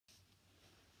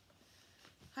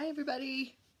Hi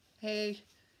everybody. Hey,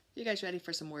 you guys ready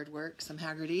for some word work, some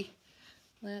Heggerty?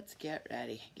 Let's get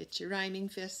ready. Get your rhyming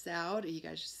fists out. You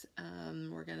guys,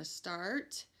 we're gonna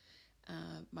start.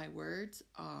 My words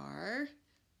are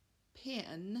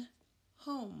pen,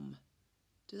 home.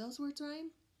 Do those words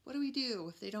rhyme? What do we do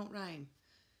if they don't rhyme?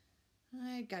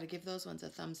 I gotta give those ones a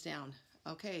thumbs down.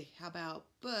 Okay, how about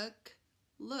book,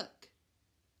 look?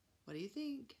 What do you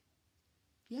think?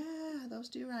 Yeah, those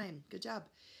do rhyme. Good job.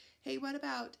 Hey, what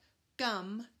about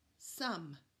gum,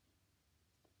 some?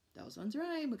 Those ones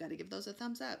rhyme. We got to give those a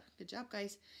thumbs up. Good job,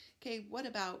 guys. Okay, what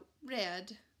about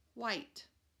red, white?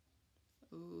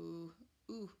 Ooh,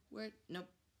 where? Nope,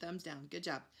 thumbs down. Good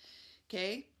job.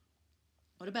 Okay,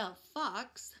 what about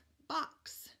fox,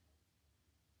 box?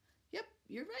 Yep,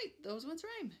 you're right. Those ones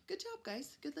rhyme. Good job,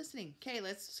 guys. Good listening. Okay,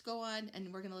 let's go on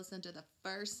and we're going to listen to the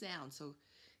first sound. So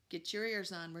get your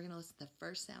ears on. We're going to listen to the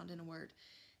first sound in a word.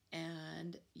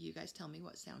 And you guys tell me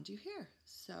what sound you hear.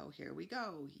 So here we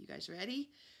go. You guys ready?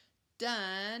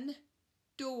 Done,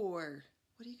 door.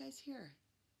 What do you guys hear?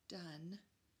 Done,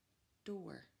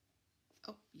 door.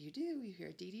 Oh, you do. You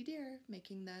hear Dee Dee dear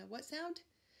making the what sound?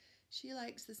 She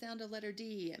likes the sound of letter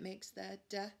D. It makes the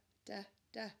da, da,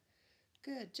 da.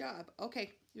 Good job.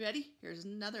 Okay, you ready? Here's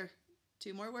another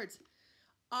two more words.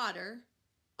 Otter,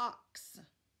 ox.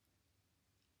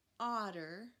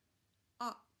 Otter,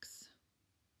 ox.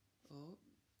 Oh,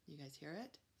 you guys hear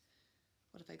it?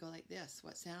 What if I go like this?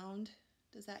 What sound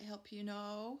does that help you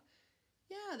know?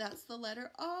 Yeah, that's the letter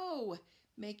O,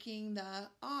 making the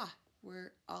ah,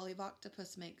 where olive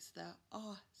octopus makes the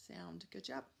ah sound. Good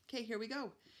job. Okay, here we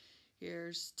go.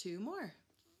 Here's two more.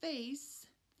 Face,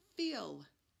 feel.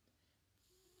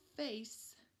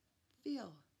 Face,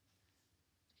 feel.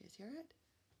 You guys hear it?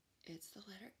 It's the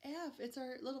letter F. It's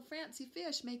our little fancy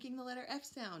fish making the letter F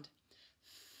sound.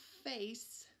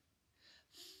 Face,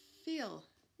 feel.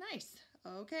 Nice.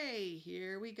 Okay,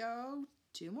 here we go.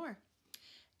 Two more.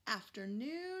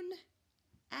 Afternoon,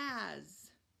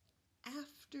 as.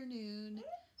 Afternoon,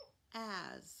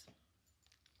 as.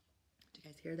 Do you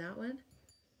guys hear that one?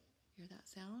 Hear that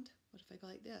sound? What if I go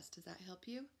like this? Does that help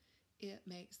you? It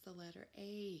makes the letter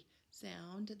A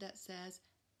sound that says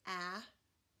ah,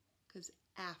 because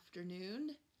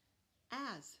afternoon,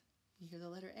 as. You hear the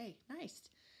letter A. Nice.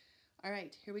 All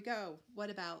right, here we go. What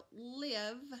about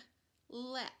live,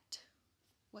 let?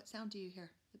 What sound do you hear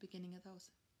at the beginning of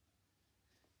those?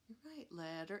 You're right,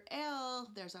 letter L.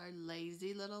 There's our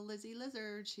lazy little Lizzie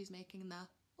lizard. She's making the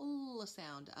L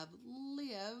sound of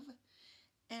live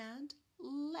and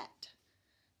let.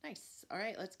 Nice. All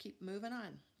right, let's keep moving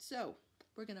on. So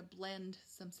we're going to blend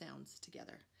some sounds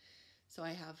together. So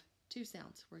I have two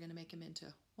sounds. We're going to make them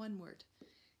into one word.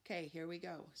 Okay, here we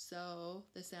go. So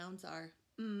the sounds are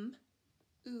ooh.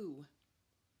 Do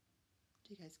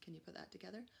you guys, can you put that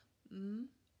together? Ooh.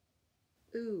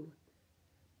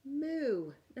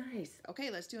 Moo. Nice.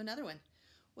 Okay, let's do another one.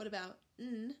 What about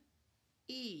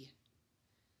e?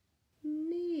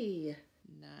 Knee.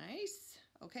 Nice.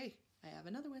 Okay, I have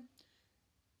another one.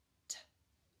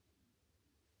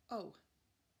 Oh.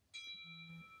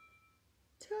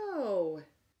 Toe.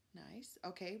 Nice.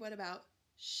 Okay, what about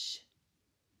sh?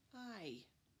 I.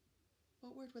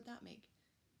 What word would that make?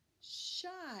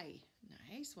 Shy.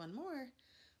 Nice. One more.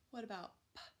 What about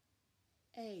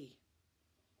a?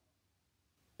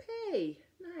 Pay.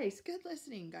 Nice. Good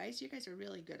listening, guys. You guys are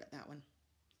really good at that one.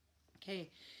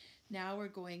 Okay, now we're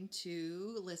going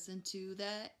to listen to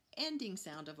the ending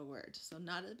sound of a word. So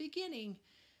not at the beginning,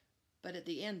 but at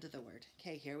the end of the word.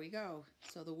 Okay, here we go.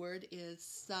 So the word is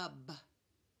sub.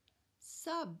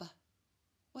 Sub.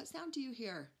 What sound do you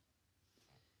hear?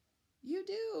 You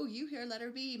do. You hear letter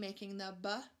B making the b,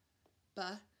 b,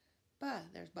 b.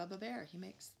 There's Bubba Bear. He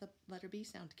makes the letter B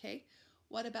sound. Okay.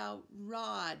 What about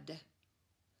rod?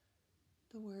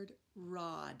 The word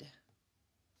rod.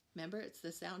 Remember, it's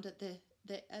the sound at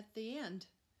the end.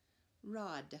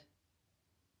 Rod.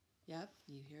 Yep.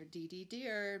 You hear Dee Dee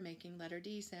dear making letter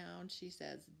D sound. She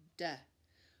says D.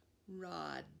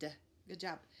 Rod. Good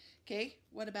job. Okay.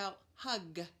 What about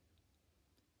hug?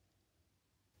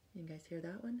 You guys hear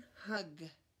that one? Hug.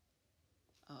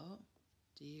 Oh,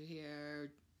 do you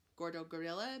hear Gordo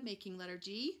Gorilla making letter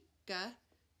G? G,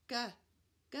 G,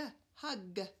 G.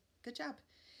 Hug. Good job.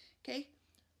 Okay.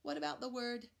 What about the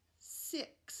word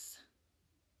six?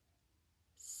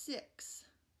 Six.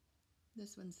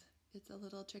 This one's, it's a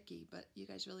little tricky, but you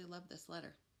guys really love this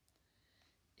letter.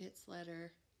 It's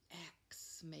letter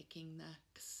X, making the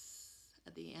X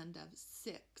at the end of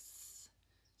six.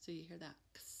 So you hear that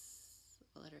X,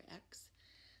 the letter X.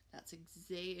 That's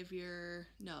Xavier,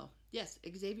 no, yes,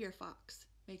 Xavier Fox,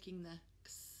 making the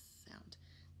X sound.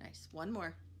 Nice. One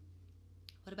more.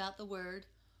 What about the word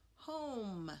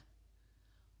home?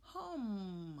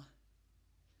 Home.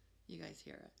 You guys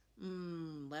hear it?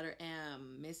 Letter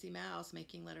M. Missy Mouse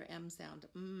making letter M sound.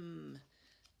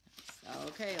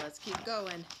 Okay, let's keep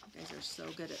going. You guys are so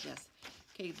good at this.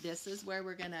 Okay, this is where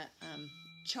we're going to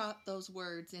chop those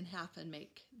words in half and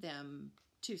make them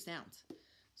two sounds.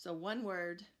 So one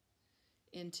word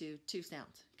into two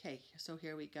sounds. Okay, so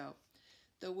here we go.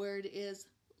 The word is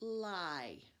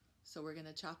lie. So we're going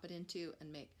to chop it into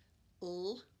and make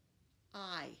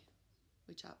L-I.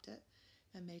 We chopped it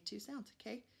and made two sounds,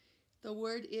 okay? The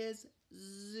word is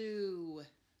zoo.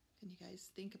 Can you guys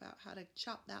think about how to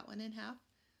chop that one in half?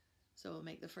 So we'll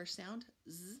make the first sound,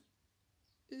 z,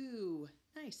 ooh,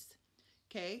 nice.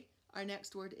 Okay, our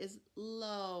next word is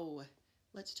low.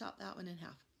 Let's chop that one in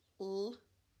half.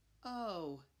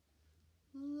 L-O,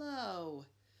 low.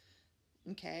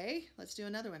 Okay, let's do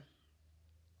another one.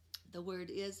 The word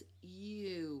is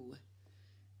you.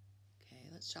 Okay,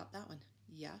 let's chop that one.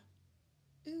 Yeah,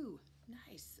 ooh,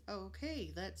 nice.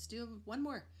 Okay, let's do one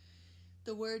more.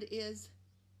 The word is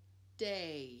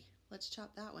day. Let's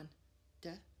chop that one.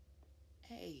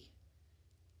 D-A.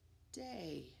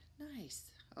 Day. Nice.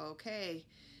 Okay,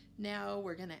 now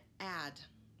we're going to add.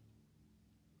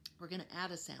 We're going to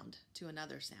add a sound to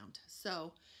another sound.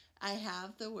 So I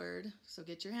have the word, so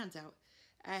get your hands out.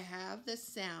 I have the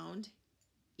sound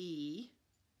E.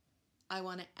 I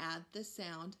want to add the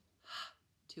sound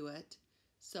H to it.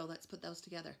 So let's put those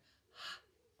together.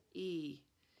 E.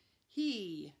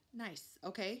 He. Nice.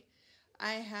 Okay.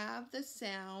 I have the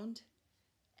sound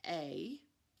A.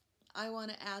 I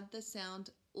want to add the sound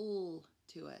L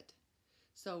to it.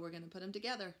 So we're going to put them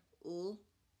together. L,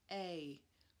 A.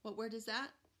 What word is that?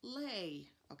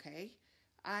 Lay. Okay.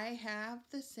 I have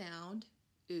the sound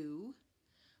oo.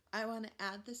 I want to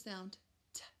add the sound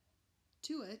T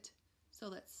to it. So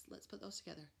let's put those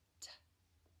together. T,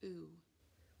 oo.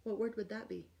 What word would that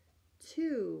be?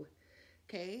 Two.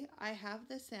 Okay, I have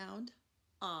the sound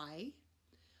I.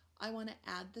 I want to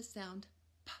add the sound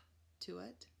P to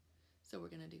it. So we're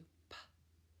going to do P,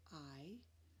 I,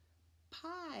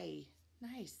 pie.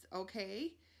 Nice.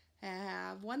 Okay, I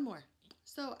have one more.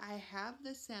 So I have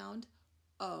the sound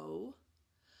O,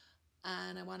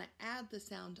 and I want to add the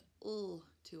sound L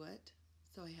to it.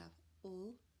 So I have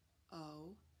L,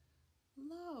 O,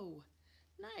 low.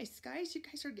 Nice, guys. You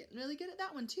guys are getting really good at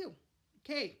that one too.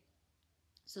 Okay,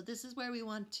 so this is where we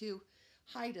want to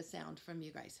hide a sound from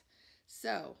you guys.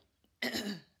 So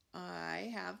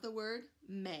I have the word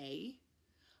may.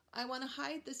 I want to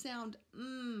hide the sound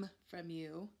from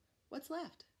you. What's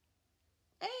left?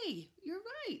 A. You're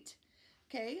right.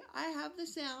 Okay, I have the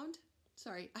sound.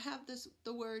 Sorry, I have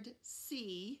the word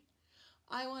see.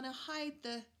 I want to hide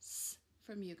the s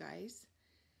from you guys.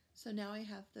 So now I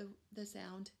have the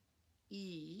sound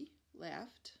E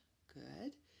left.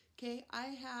 Good. Okay, I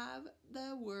have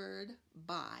the word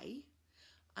buy.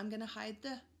 I'm going to hide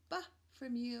the b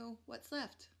from you. What's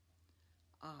left?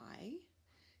 I.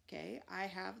 Okay, I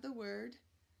have the word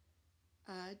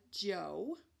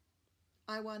Joe.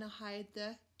 I want to hide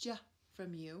the j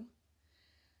from you.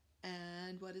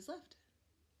 And what is left?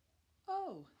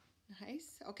 Oh,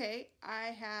 nice. Okay, I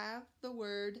have the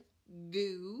word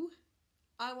goo.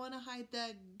 I want to hide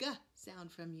the g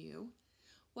sound from you.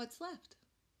 What's left?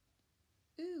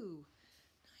 Ooh,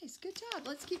 nice. Good job.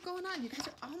 Let's keep going on. You guys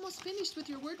are almost finished with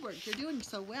your word work. You're doing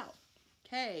so well.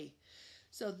 Okay,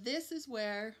 so this is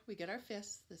where we get our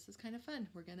fists. This is kind of fun.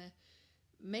 We're going to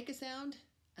make a sound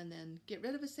and then get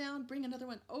rid of a sound, bring another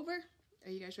one over.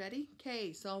 Are you guys ready?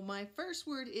 Okay, so my first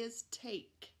word is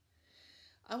take.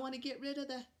 I want to get rid of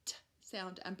the t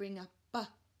sound and bring a b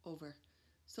over.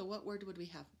 So what word would we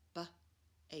have?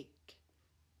 B-ache.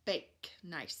 Bake.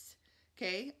 Nice.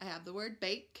 Okay, I have the word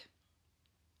bake.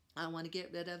 I want to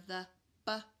get rid of the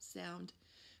b sound,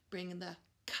 bring the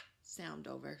k sound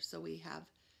over. So we have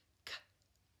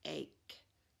k-ache.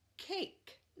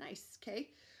 Cake. Nice. Okay.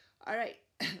 All right.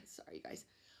 Sorry, guys.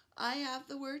 I have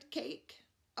the word cake.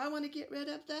 I want to get rid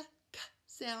of the k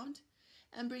sound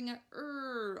and bring a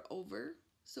over.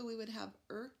 So we would have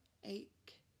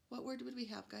ache. What word would we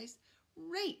have, guys?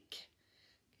 Rake.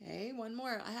 Okay, one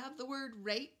more. I have the word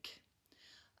rake.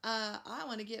 I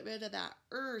want to get rid of that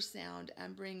sound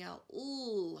and bring out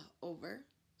over.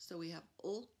 So we have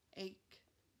ache,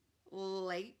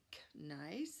 lake.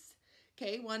 Nice.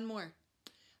 Okay, one more.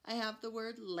 I have the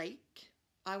word lake.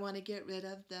 I want to get rid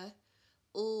of the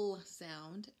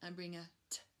sound and bring a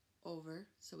t over.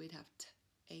 So we'd have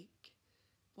ache.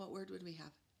 What word would we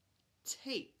have?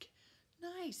 Take.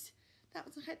 Nice. That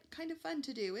was kind of fun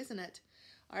to do, isn't it?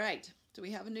 All right, so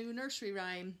we have a new nursery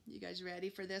rhyme. You guys ready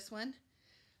for this one?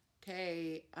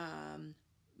 Okay,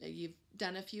 You've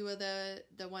done a few of the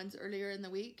ones earlier in the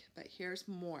week, but here's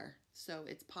more. So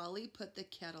it's Polly put the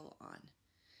kettle on.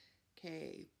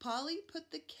 Okay, Polly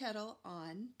put the kettle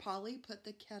on. Polly put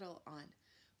the kettle on.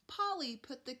 Polly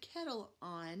put the kettle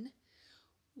on.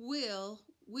 We'll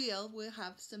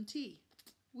have some tea.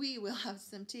 We will have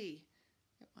some tea.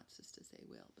 It wants us to say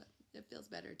will, but it feels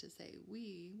better to say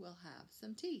we will have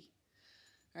some tea.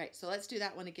 All right, so let's do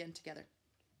that one again together.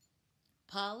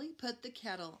 Polly put the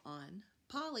kettle on.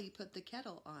 Polly put the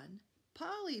kettle on.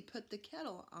 Polly put the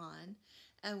kettle on,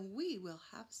 and we will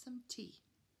have some tea.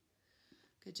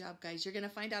 Good job, guys. You're going to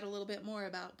find out a little bit more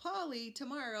about Polly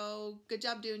tomorrow. Good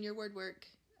job doing your word work.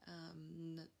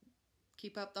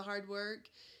 Keep up the hard work.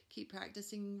 Keep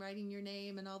practicing writing your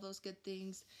name and all those good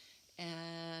things.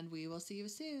 And we will see you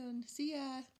soon. See ya.